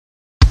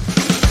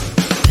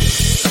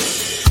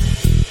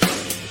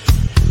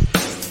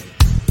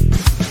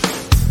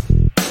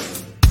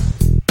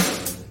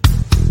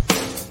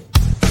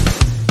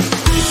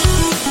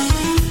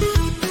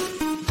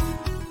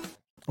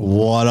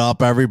What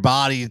up,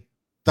 everybody?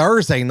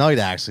 Thursday night,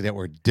 actually, that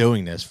we're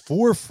doing this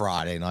for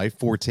Friday night,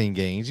 14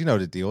 games. You know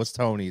the deal. It's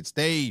Tony. It's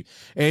Dave.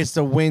 It's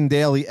the Win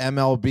Daily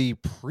MLB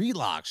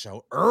pre-lock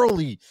show.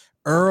 Early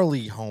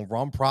home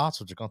run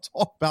props, which we're going to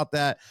talk about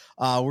that.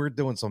 We're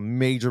doing some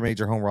major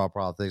home run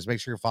prop things.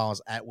 Make sure you're following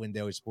us at Win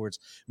Daily Sports.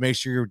 Make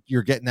sure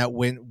you're getting that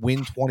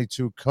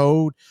Win22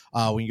 code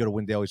when you go to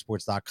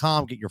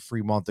WinDailySports.com. Get your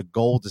free month of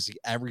gold to see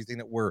everything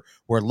that we're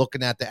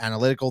looking at, the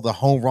analytical, the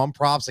home run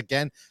props.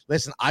 Again,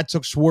 listen, I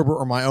took Schwarber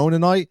on my own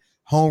tonight.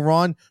 Home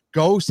run.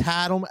 Ghost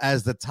had him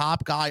as the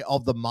top guy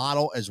of the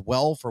model as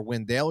well for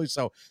Win Daily.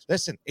 So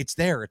listen, it's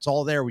there. It's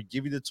all there. We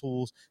give you the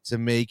tools to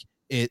make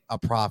it a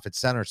profit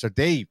center. So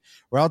Dave,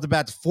 we're out to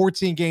bat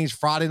 14 games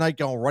Friday night,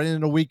 going right into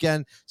the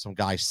weekend. Some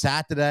guys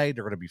sat today.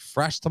 They're going to be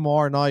fresh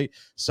tomorrow night.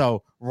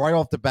 So right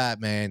off the bat,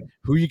 man,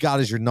 who you got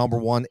as your number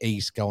one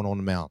ace going on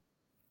the mound?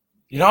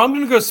 You know, I'm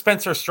going to go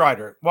Spencer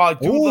Strider. While I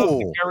do love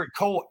the Garrett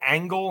Cole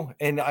angle,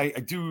 and I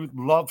do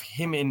love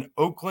him in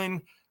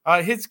Oakland,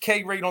 his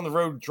K rate on the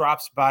road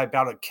drops by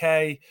about a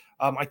K.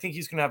 I think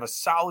he's going to have a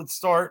solid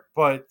start,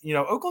 but, you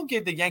know, Oakland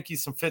gave the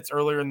Yankees some fits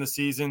earlier in the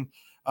season.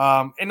 So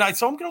I'm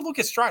going to look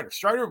at Strider.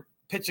 Strider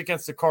pitched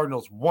against the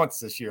Cardinals once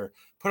this year,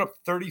 put up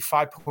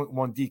 35.1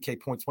 DK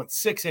points, went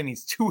 6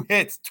 innings, 2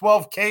 hits,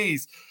 12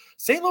 Ks.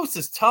 St. Louis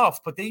is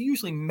tough, but they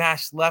usually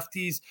mash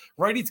lefties.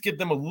 Righties give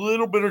them a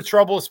little bit of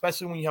trouble,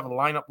 especially when you have a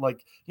lineup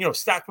like, you know,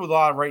 stacked with a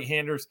lot of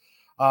right-handers.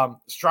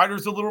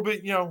 Strider's a little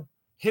bit, you know,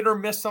 hit or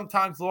miss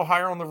sometimes, a little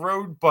higher on the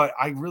road, but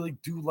I really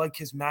do like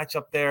his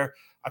matchup there.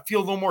 I feel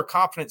a little more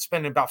confident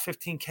spending about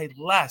 $15K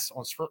less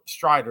on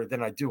Strider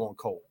than I do on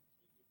Cole.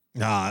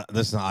 Nah,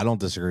 listen, I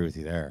don't disagree with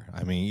you there.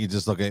 I mean, you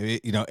just look at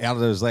it, you know, out of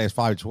those last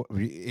 5,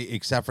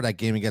 except for that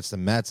game against the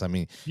Mets, I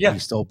mean,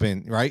 he's still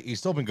been right. He's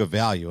still been good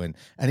value, and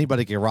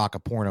anybody can rock a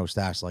porno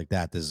stash like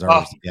that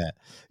deserves to get.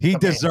 He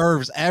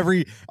deserves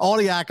all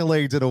the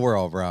accolades in the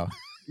world, bro.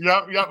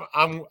 Yep.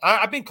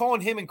 I've been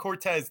calling him and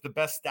Cortez the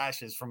best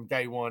stashes from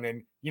day one,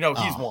 and you know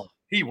he's won.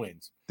 He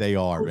wins. They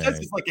are. Cortez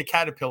man. is like a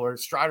caterpillar.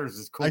 Strider's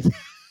is cool.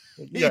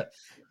 He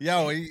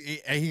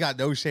got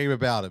no shame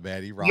about it,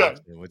 man. He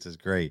rocks it, which is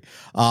great.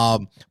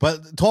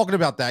 But talking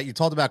about that, you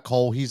talked about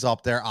Cole. He's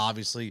up there.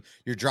 Obviously,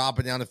 you're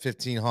dropping down to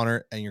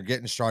 1,500, and you're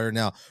getting Strider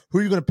now. Who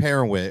are you going to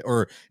pair him with?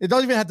 Or it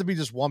doesn't even have to be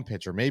just one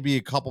pitcher.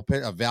 Maybe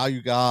a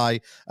value guy.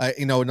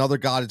 Another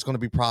guy that's going to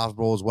be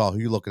profitable as well. Who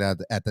are you looking at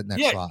the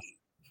next slot?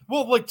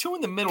 Well, like two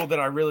in the middle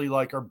that I really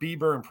like are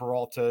Bieber and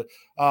Peralta.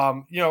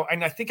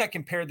 And I think I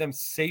can pair them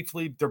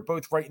safely. They're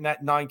both right in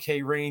that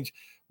 9K range.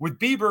 With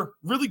Bieber,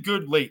 really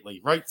good lately,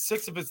 right?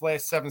 6 of his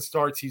last 7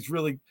 starts, he's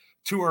really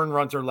 2 earned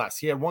runs or less.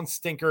 He had 1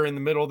 stinker in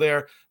the middle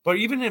there, but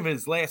even in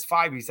his last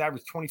 5, he's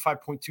averaged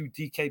 25.2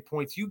 DK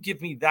points. You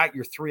give me that,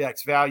 your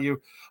 3X value.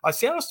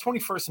 Seattle's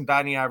 21st in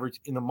batting average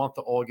in the month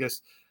of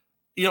August.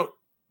 You know,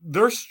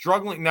 they're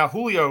struggling now.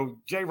 Julio,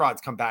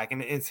 J-Rod's come back,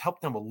 and it's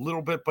helped them a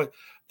little bit, but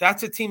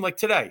that's a team like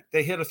today.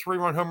 They hit a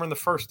 3-run homer in the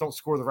first, don't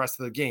score the rest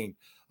of the game.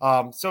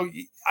 So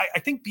I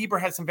think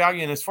Bieber has some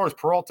value, and as far as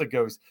Peralta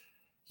goes,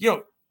 you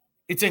know,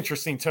 it's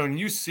interesting, Tony.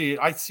 You see it.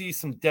 I see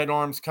some dead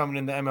arms coming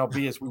in the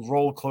MLB as we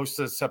roll close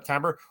to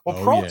September. Well,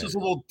 Peralta's a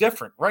little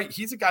different, right?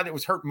 He's a guy that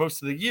was hurt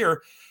most of the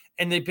year,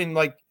 and they've been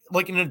like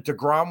in a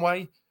DeGrom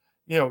way,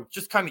 you know,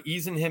 just kind of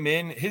easing him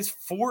in. His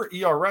 4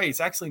 ERA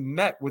is actually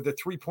met with a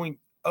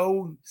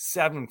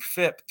 3.07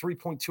 FIP,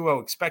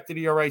 3.20 expected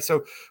ERA.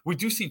 So we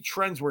do see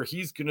trends where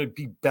he's going to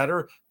be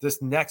better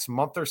this next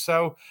month or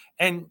so.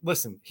 And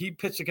listen, he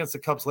pitched against the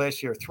Cubs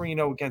last year,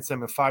 3-0 against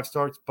them in 5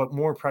 starts, but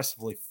more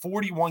impressively,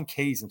 41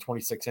 Ks in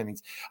 26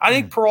 innings. I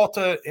think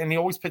Peralta, and he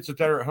always pitches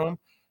better at home.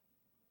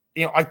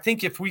 You know, I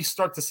think if we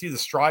start to see the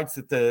strides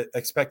that the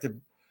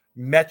expected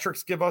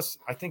metrics give us,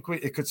 I think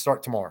it could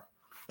start tomorrow.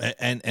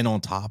 And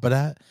on top of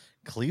that,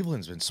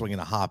 Cleveland's been swinging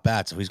a hot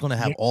bat, so he's going to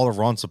have all the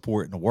run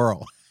support in the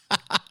world.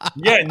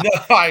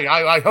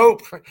 I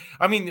hope.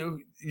 I mean,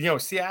 you know,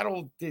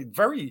 Seattle did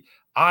very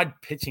odd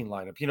pitching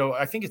lineup. You know,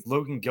 I think it's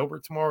Logan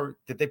Gilbert tomorrow.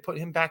 Did they put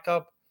him back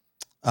up?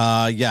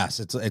 Yes,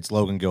 it's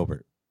Logan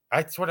Gilbert.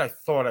 That's what I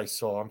thought I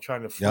saw. I'm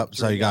trying to. Yep.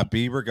 So you got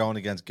Bieber going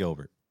against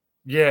Gilbert.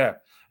 Yeah,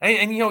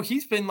 and you know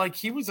he's been like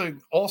he was an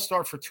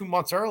all-star for 2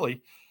 months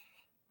early,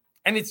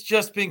 and it's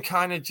just been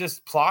kind of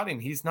just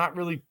plodding. He's not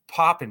really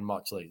popping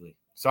much lately.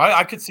 So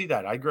I could see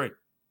that. I agree.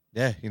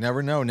 Yeah, you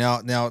never know.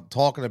 Now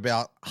talking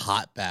about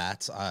hot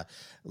bats,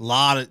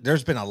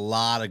 there's been a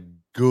lot of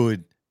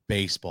good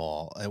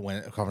baseball when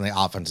it comes to the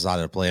offensive side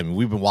of the play. I mean,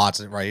 we've been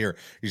watching it right here.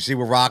 You see,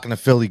 we're rocking the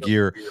Philly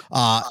gear.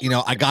 You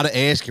know, I got to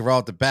ask you right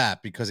off the bat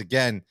because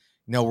again,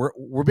 you know,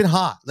 we've been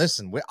hot.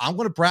 Listen, I'm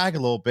going to brag a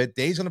little bit.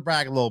 Dave's going to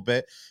brag a little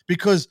bit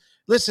because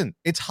listen,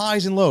 it's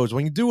highs and lows.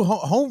 When you do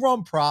home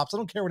run props, I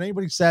don't care what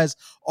anybody says,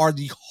 are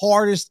the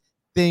hardest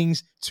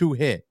things to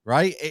hit.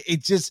 Right?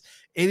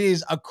 It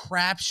is a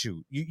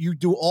crapshoot. You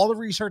do all the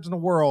research in the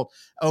world,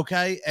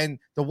 okay? And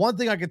the one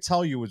thing I can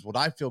tell you is what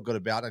I feel good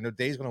about, I know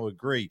Dave's going to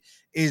agree,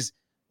 is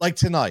like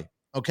tonight,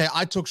 okay?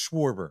 I took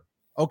Schwarber.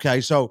 Okay,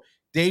 so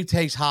Dave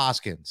takes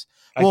Hoskins.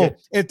 I Well, did.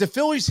 if the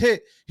Phillies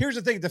hit, here's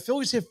the thing: the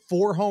Phillies hit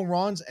 4 home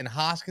runs and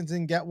Hoskins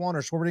didn't get one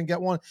or Schwarber didn't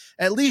get one.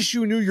 At least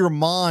you knew your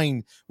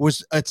mind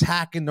was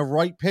attacking the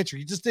right pitcher.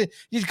 You just did.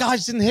 You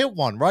guys didn't hit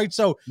one, right?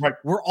 So Right.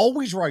 we're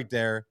always right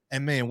there.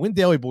 And man, Win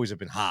Daily boys have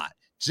been hot. Hot.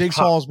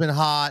 Jigsaw's been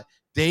hot.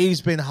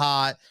 Dave's been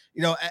hot.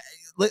 You know,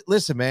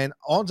 listen, man.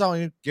 All I'm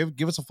telling you,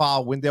 give us a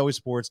follow. Win Daily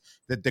Sports.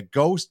 The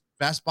Ghost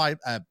Best Buy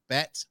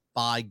bets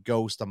by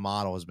Ghost, the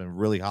model has been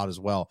really hot as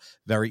well.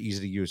 Very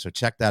easy to use. So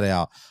check that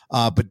out.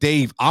 But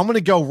Dave, I'm going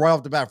to go right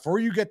off the bat. Before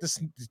you get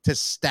to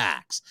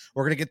stacks,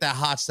 we're going to get that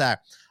hot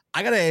stack.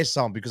 I got to ask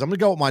something because I'm going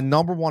to go with my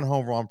number one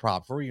home run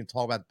prop. Before we even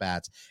talk about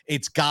bats,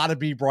 it's got to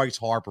be Bryce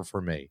Harper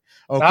for me.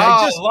 Okay.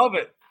 I love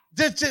it.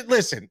 Just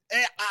listen.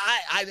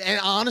 And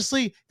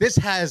honestly, this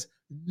has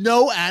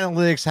no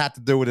analytics have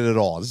to do with it at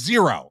all.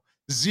 Zero.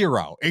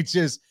 It's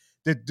just,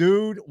 the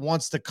dude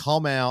wants to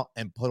come out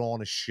and put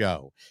on a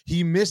show.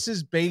 He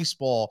misses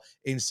baseball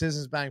in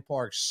Citizens Bank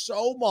Park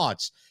so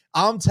much.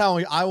 I'm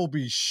telling you, I will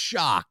be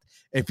shocked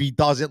if he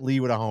doesn't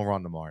lead with a home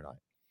run tomorrow night.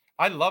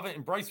 I love it.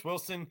 And Bryce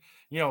Wilson,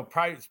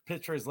 private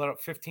pitcher, has let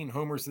up 15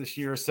 homers this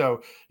year.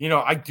 So,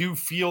 I do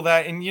feel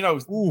that. And,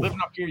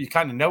 living up here, you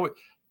kind of know it.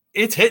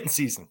 It's hitting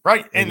season,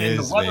 right? And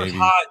the weather's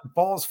hot,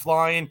 balls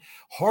flying.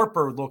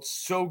 Harper looks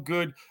so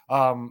good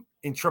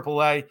in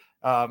AAA.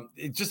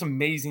 It's just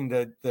amazing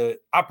the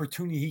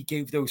opportunity he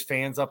gave those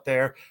fans up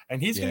there.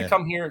 And he's going to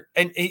come here.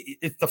 And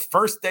it's the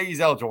first day he's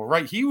eligible,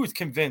 right? He was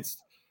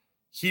convinced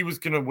he was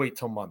going to wait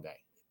till Monday.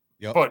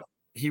 Yep. But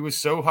he was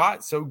so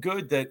hot, so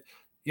good that,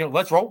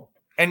 let's roll.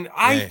 And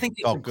I think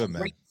it's a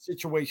great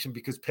situation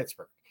because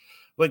Pittsburgh.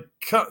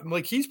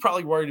 Like he's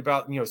probably worried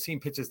about, seeing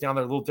pitches down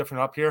there a little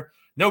different up here.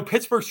 No,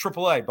 Pittsburgh's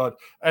AAA, bud.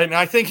 And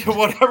I think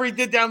whatever he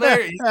did down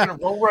there, he's going to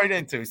roll right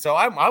into. So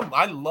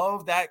I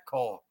love that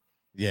call.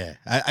 Yeah.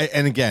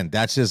 And again,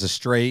 that's just a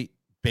straight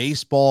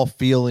baseball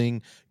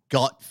feeling,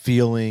 gut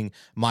feeling.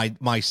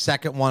 My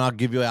second one I'll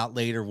give you out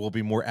later will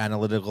be more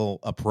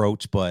analytical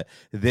approach, but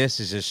this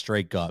is just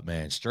straight gut,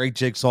 man. Straight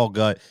jigsaw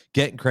gut,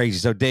 getting crazy.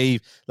 So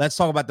Dave, let's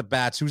talk about the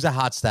bats. Who's the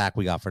hot stack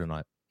we got for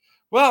tonight?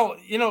 Well,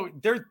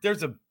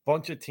 there's a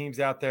bunch of teams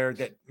out there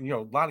that, a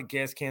lot of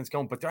gas cans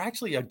going, but they're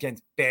actually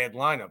against bad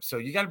lineups. So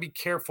you got to be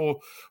careful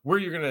where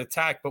you're going to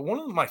attack. But one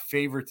of my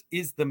favorites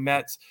is the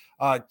Mets.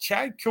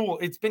 Chad Kuhl,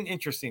 it's been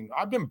interesting.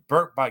 I've been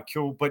burnt by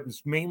Kuhl, but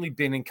it's mainly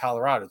been in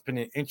Colorado. It's been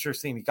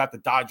interesting. He got the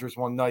Dodgers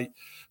one night.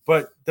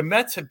 But the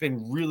Mets have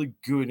been really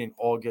good in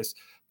August.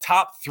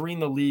 Top 3 in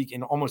the league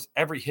in almost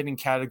every hitting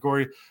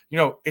category.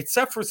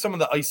 Except for some of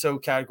the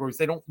ISO categories,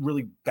 they don't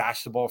really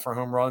bash the ball for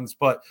home runs.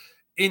 But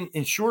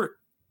in short,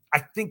 I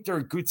think they're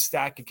a good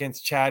stack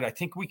against Chad. I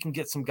think we can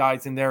get some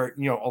guys in there.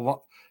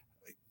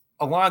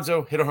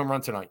 Alonso hit a home run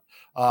tonight.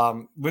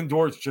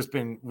 Lindor's just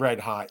been red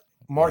hot.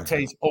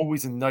 Marte's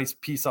always a nice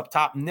piece up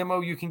top.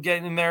 Nimmo you can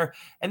get in there.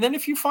 And then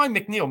if you find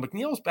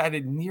McNeil's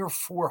batted near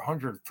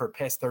 400 for the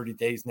past 30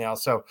 days now.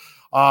 So,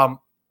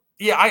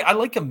 I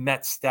like a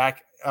Met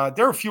stack.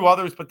 There are a few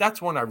others, but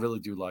that's one I really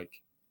do like.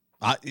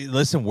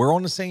 Listen, we're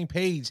on the same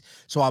page,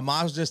 so I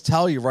might as well just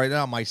tell you right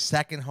now, my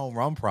second home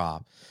run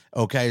prop,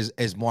 okay,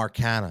 is Mark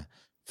Canha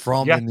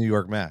from the New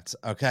York Mets,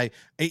 okay?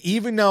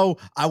 Even though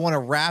I want to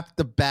wrap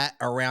the bat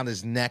around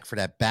his neck for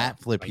that bat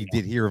flip he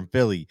did here in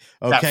Philly,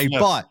 okay?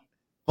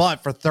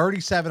 But for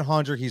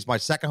 3,700, he's my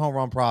second home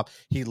run prop.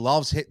 He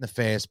loves hitting the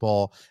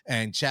fastball,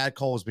 and Chad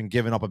Cole has been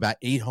giving up about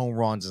 8 home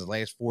runs in the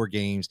last 4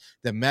 games.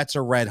 The Mets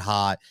are red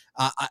hot.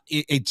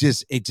 It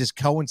just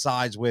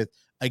coincides with,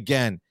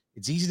 again,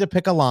 it's easy to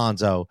pick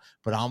Alonso,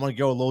 but I'm going to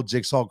go a little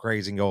jigsaw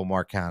crazy and go with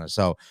Mark Canha.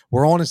 So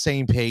we're on the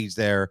same page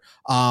there.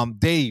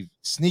 Dave,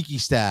 sneaky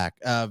stack,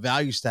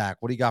 value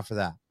stack. What do you got for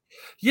that?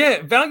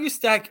 Yeah, value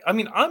stack. I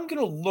mean, I'm going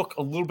to look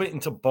a little bit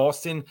into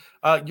Boston.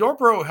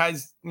 Yarbrough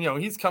has,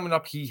 he's coming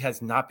up. He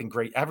has not been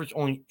great. Average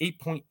only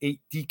 8.8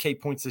 DK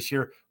points this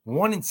year.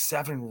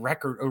 1-7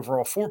 record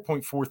overall,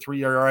 4.43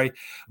 ERA.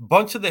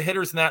 Bunch of the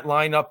hitters in that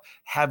lineup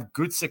have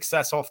good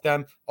success off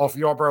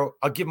Yarbrough.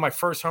 I'll give my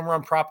first home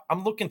run prop.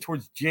 I'm looking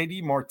towards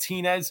JD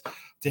Martinez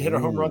to hit a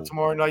home run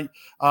tomorrow night.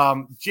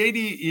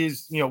 JD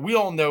is, we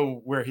all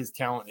know where his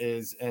talent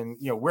is, and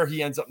where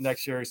he ends up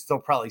next year is still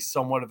probably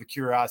somewhat of a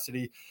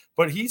curiosity,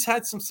 but he's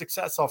had some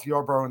success off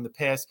Yarbrough in the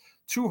past.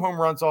 2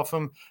 home runs off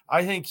him.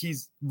 I think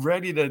he's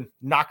ready to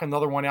knock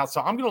another one out.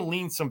 So I'm going to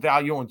lean some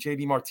value on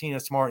JD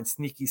Martinez tomorrow and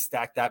sneaky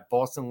stack that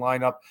Boston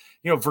lineup.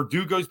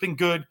 Verdugo's been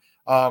good.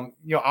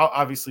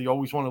 Obviously you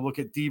always want to look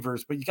at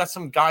Devers, but you got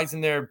some guys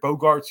in there,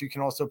 Bogarts, you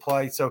can also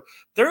play. So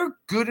they're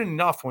good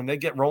enough when they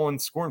get rolling,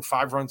 scoring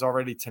 5 runs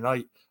already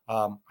tonight.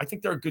 I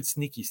think they're a good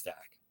sneaky stack.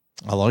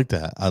 I like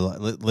that.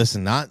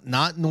 Listen,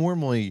 not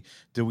normally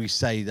do we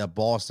say that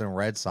Boston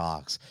Red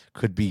Sox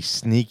could be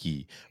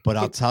sneaky, but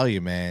I'll tell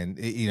you, man,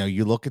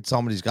 you look at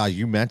some of these guys,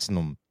 you mentioned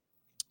them,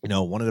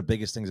 One of the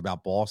biggest things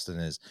about Boston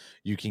is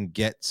you can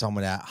get some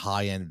of that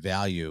high end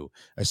value,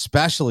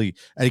 especially.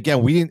 And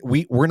again,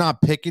 we're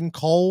not picking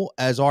Cole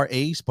as our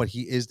ace, but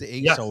he is the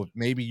ace. Yes. So if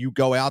maybe you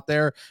go out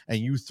there and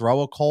you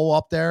throw a Cole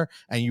up there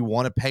and you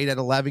want to pay that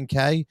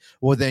 $11K,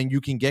 well, then you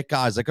can get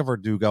guys like a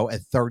Verdugo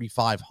at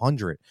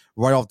 3,500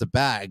 right off the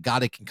bat. A guy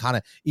that can kind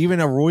of,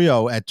 even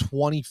Arroyo at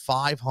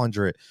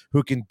 2,500,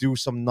 who can do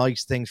some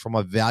nice things from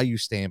a value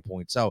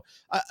standpoint. So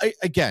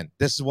again,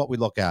 this is what we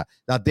look at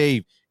now,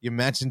 Dave. You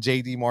mentioned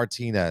JD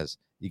Martinez.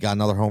 You got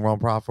another home run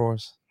prop for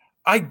us?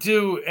 I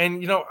do.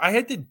 And, I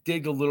had to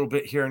dig a little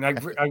bit here, and I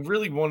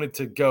really wanted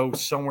to go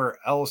somewhere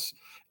else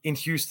in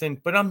Houston,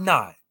 but I'm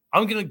not.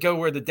 I'm going to go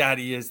where the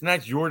daddy is, and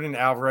that's Jordan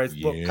Alvarez.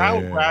 Yeah. Look,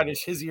 Kyle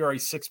Bradish, his ERA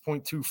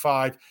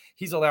 6.25.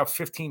 He's allowed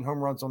 15 home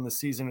runs on the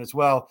season as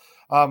well.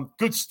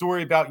 Good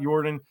story about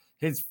Jordan.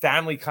 His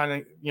family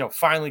kind of,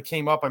 finally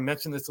came up. I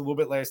mentioned this a little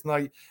bit last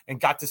night and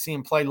got to see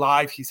him play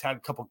live. He's had a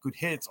couple good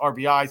hits,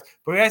 RBIs,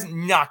 but he hasn't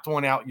knocked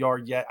one out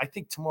yard yet. I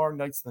think tomorrow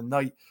night's the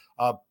night.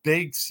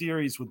 Big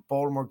series with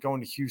Baltimore going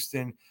to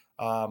Houston.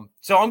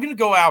 So I'm going to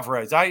go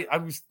Alvarez. I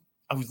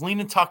was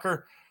leaning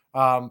Tucker,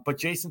 but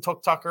Jason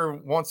took Tucker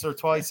once or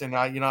twice, and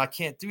I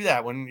can't do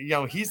that when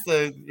he's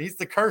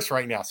the curse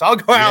right now. So I'll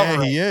go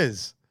Alvarez. He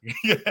is.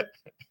 Yeah.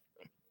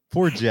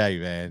 Poor Jay,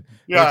 man.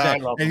 Yeah, Jay. I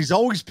love him. And he's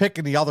always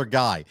picking the other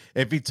guy.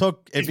 If he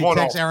takes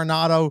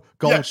Arenado,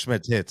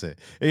 Goldschmidt hits it.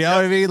 You know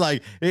what I mean?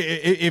 Like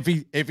if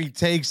he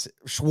takes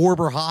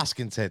Schwarber,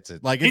 Hoskins hits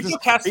it. Like he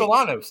took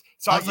Castellanos.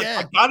 So I was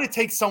I got to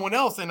take someone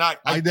else, and I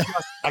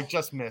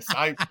just missed.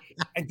 And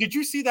did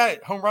you see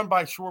that home run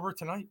by Schwarber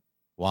tonight?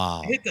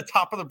 Wow! It hit the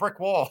top of the brick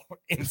wall.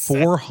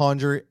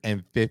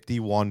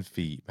 451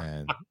 feet,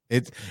 man.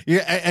 It's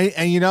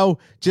and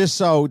just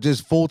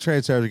full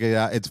transparency.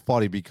 It's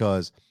funny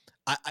because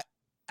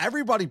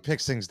everybody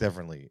picks things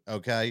differently.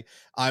 Okay.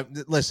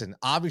 Listen,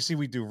 obviously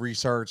we do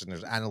research and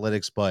there's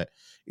analytics, but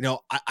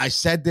I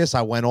said this,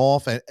 I went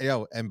off and,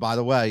 and by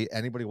the way,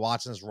 anybody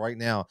watching this right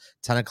now,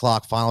 10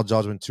 o'clock, final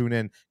judgment, tune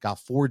in, got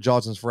 4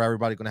 judgments for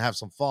everybody. Going to have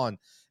some fun.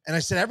 And I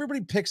said, everybody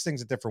picks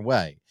things a different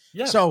way.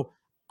 Yeah. So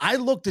I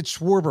looked at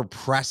Schwarber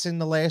pressing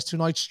the last 2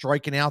 nights,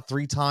 striking out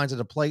 3 times at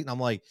the plate. And I'm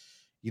like,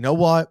 you know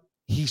what?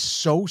 He's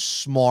so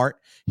smart.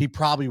 He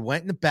probably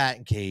went in the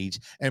batting cage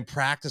and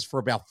practiced for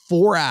about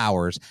 4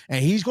 hours,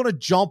 and he's going to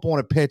jump on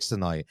a pitch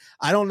tonight.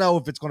 I don't know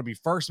if it's going to be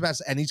first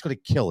best, and he's going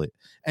to kill it.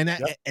 And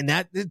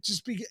that you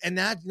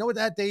know what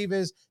that, Dave,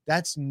 is?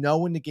 That's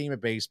knowing the game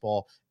of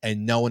baseball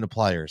and knowing the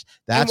players.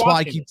 That's why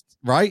I keep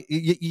right.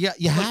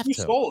 You have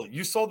to.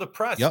 You saw the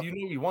press. Yep. You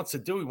knew he wants to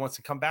do. He wants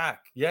to come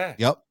back. Yeah.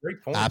 Yep.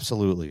 Great point.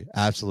 Absolutely.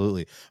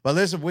 But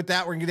listen, with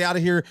that, we're gonna get out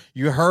of here.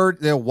 You heard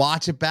they'll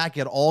watch it back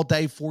at all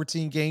day,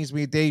 14 games.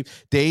 Me and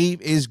Dave.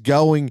 Dave is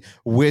going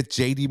with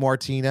JD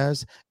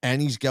Martinez,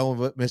 and he's going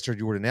with Mr.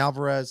 Jordan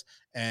Alvarez,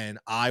 and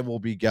I will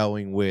be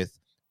going with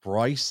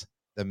Bryce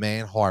the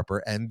man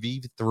Harper,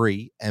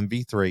 MV3,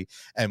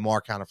 and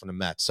Mark Hanna from the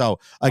Mets. So,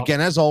 again,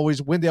 as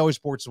always, Win Daily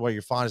Sports is where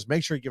you find us.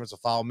 Make sure you give us a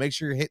follow. Make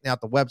sure you're hitting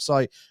out the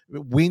website.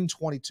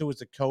 WIN22 is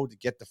the code to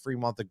get the free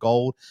month of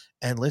gold.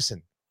 And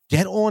listen,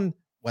 get on,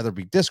 whether it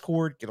be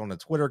Discord, get on the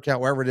Twitter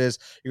account, wherever it is.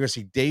 You're going to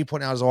see Dave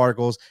putting out his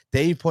articles,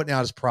 Dave putting out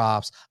his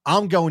props.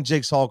 I'm going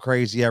Jigsaw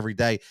crazy every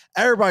day.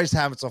 Everybody's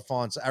having some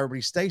fun. So,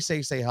 everybody stay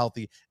safe, stay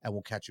healthy, and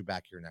we'll catch you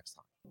back here next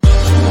time.